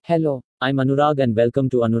Hello, I'm Anurag and welcome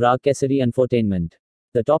to Anurag Kesari Infotainment.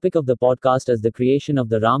 The topic of the podcast is the creation of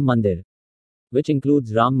the Ram Mandir, which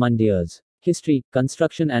includes Ram Mandir's history,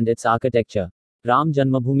 construction, and its architecture. Ram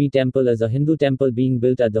Janmabhoomi Temple is a Hindu temple being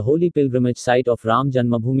built at the holy pilgrimage site of Ram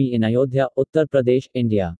Janmabhoomi in Ayodhya, Uttar Pradesh,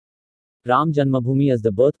 India. Ram Janmabhoomi is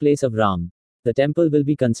the birthplace of Ram. The temple will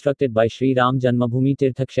be constructed by Sri Ram Janmabhoomi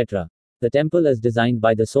Tirthakshetra. The temple is designed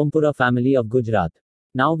by the Sompura family of Gujarat.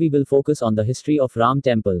 Now we will focus on the history of Ram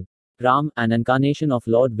Temple. Ram, an incarnation of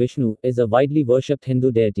Lord Vishnu, is a widely worshipped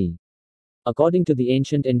Hindu deity. According to the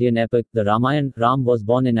ancient Indian epic, the Ramayana, Ram was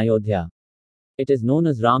born in Ayodhya. It is known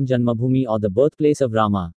as Ram Janmabhoomi or the birthplace of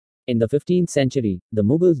Rama. In the 15th century, the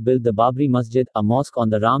Mughals built the Babri Masjid, a mosque on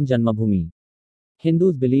the Ram Janmabhoomi.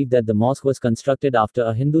 Hindus believe that the mosque was constructed after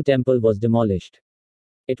a Hindu temple was demolished.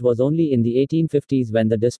 It was only in the 1850s when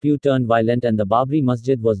the dispute turned violent and the Babri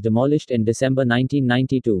Masjid was demolished in December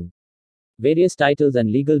 1992. Various titles and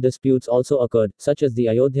legal disputes also occurred, such as the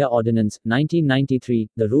Ayodhya Ordinance,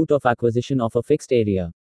 1993, the route of acquisition of a fixed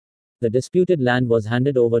area. The disputed land was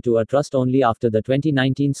handed over to a trust only after the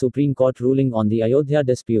 2019 Supreme Court ruling on the Ayodhya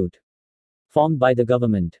dispute. Formed by the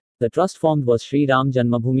government. The trust formed was Sri Ram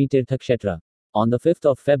Janmabhoomi Tirthakshetra. On the 5th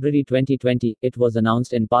of February 2020, it was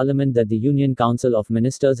announced in Parliament that the Union Council of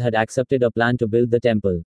Ministers had accepted a plan to build the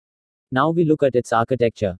temple. Now we look at its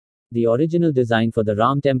architecture. The original design for the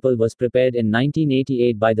Ram temple was prepared in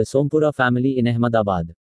 1988 by the Sompura family in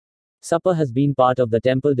Ahmedabad. Supper has been part of the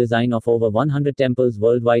temple design of over 100 temples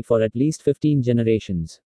worldwide for at least 15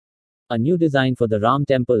 generations. A new design for the Ram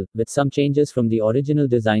temple, with some changes from the original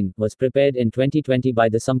design, was prepared in 2020 by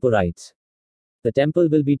the Sampurites. The temple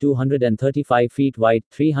will be 235 feet wide,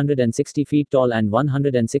 360 feet tall and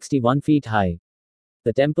 161 feet high.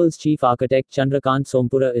 The temple's chief architect Chandrakant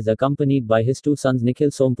Sompura is accompanied by his two sons Nikhil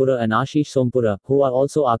Sompura and Ashish Sompura, who are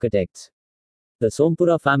also architects. The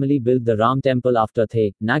Sompura family built the Ram temple after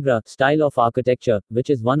The Nagra style of architecture, which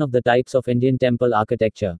is one of the types of Indian temple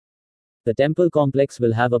architecture. The temple complex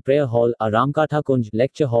will have a prayer hall, a Ramkatha Kunj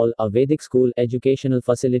lecture hall, a Vedic school, educational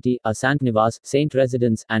facility, a Sant Nivas, saint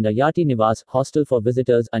residence, and a Yati Nivas, hostel for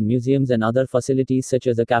visitors, and museums and other facilities such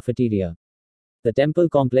as a cafeteria. The temple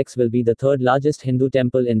complex will be the third largest Hindu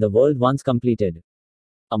temple in the world once completed.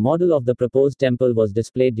 A model of the proposed temple was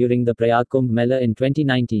displayed during the Prayag Kumbh Mela in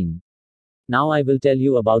 2019. Now I will tell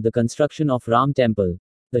you about the construction of Ram temple.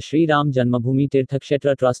 The Sri Ram Janmabhoomi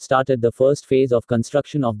Tirthakshetra Trust started the first phase of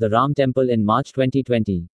construction of the Ram temple in March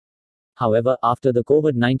 2020. However, after the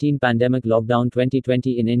COVID-19 pandemic lockdown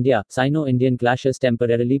 2020 in India, Sino-Indian clashes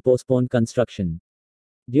temporarily postponed construction.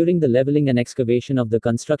 During the leveling and excavation of the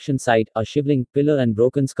construction site, a shivling, pillar and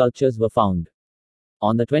broken sculptures were found.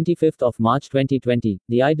 On the 25th of March 2020,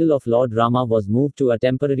 the idol of Lord Rama was moved to a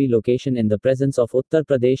temporary location in the presence of Uttar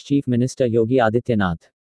Pradesh Chief Minister Yogi Adityanath.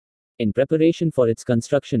 In preparation for its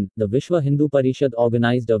construction, the Vishwa Hindu Parishad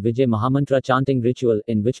organized a Vijay Mahamantra chanting ritual,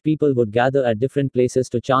 in which people would gather at different places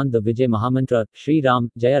to chant the Vijay Mahamantra, Shri Ram,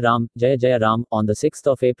 Jaya Jaya Ram, on the 6th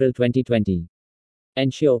of April 2020.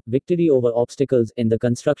 Ensure victory over obstacles in the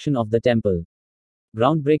construction of the temple.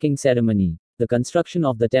 Groundbreaking ceremony. The construction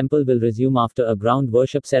of the temple will resume after a ground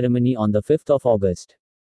worship ceremony on the 5th of August.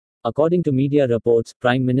 According to media reports,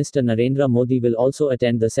 Prime Minister Narendra Modi will also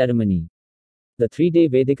attend the ceremony. The 3-day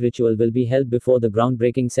Vedic ritual will be held before the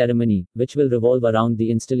groundbreaking ceremony, which will revolve around the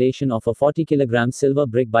installation of a 40 kg silver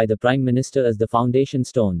brick by the Prime Minister as the foundation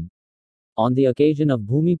stone. On the occasion of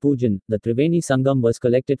Bhumi Pujan, the Triveni Sangam was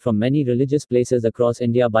collected from many religious places across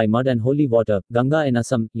India by mud and holy water: Ganga in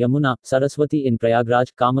Assam, Yamuna, Saraswati in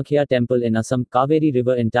Prayagraj, Kamakhya Temple in Assam, Kaveri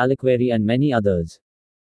River in Talakwari and many others.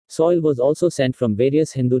 Soil was also sent from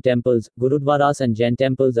various Hindu temples, Gurudwaras and Jain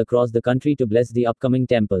temples across the country to bless the upcoming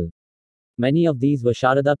temple. Many of these were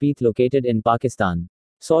Sharada Peeth located in Pakistan.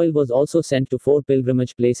 Soil was also sent to 4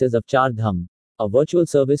 pilgrimage places of Char Dham. A virtual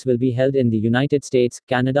service will be held in the United States,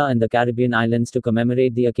 Canada and the Caribbean islands to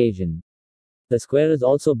commemorate the occasion. The square is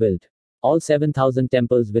also built. All 7,000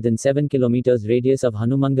 temples within 7 kilometers radius of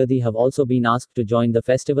Hanumangadi have also been asked to join the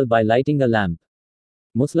festival by lighting a lamp.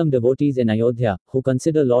 Muslim devotees in Ayodhya, who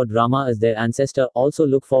consider Lord Rama as their ancestor, also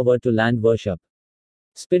look forward to land worship.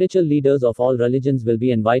 Spiritual leaders of all religions will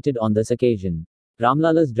be invited on this occasion.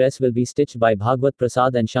 Ramlala's dress will be stitched by Bhagwat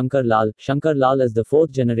Prasad and Shankar Lal. Shankar Lal is the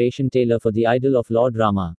 4th generation tailor for the idol of Lord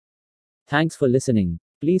Rama. Thanks for listening.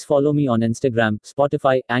 Please follow me on Instagram,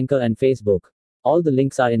 Spotify, Anchor and Facebook. All the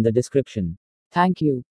links are in the description. Thank you.